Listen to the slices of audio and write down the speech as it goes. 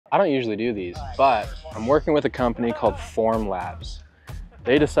I don't usually do these, but I'm working with a company called Formlabs.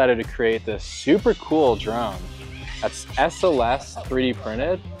 They decided to create this super cool drone that's SLS 3D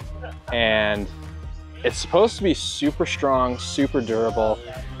printed, and it's supposed to be super strong, super durable,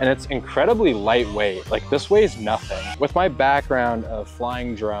 and it's incredibly lightweight. Like, this weighs nothing. With my background of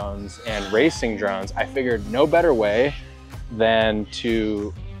flying drones and racing drones, I figured no better way than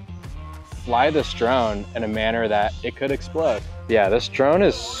to fly this drone in a manner that it could explode. Yeah, this drone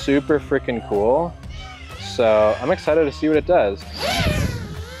is super freaking cool. So I'm excited to see what it does.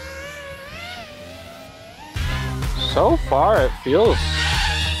 So far, it feels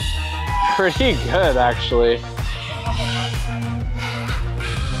pretty good, actually.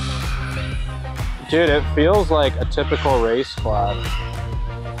 Dude, it feels like a typical race quad.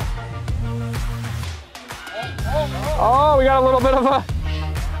 Oh, we got a little bit of a...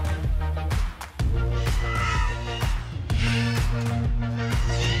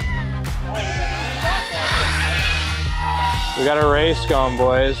 We got a race going,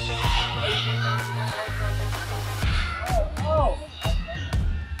 boys.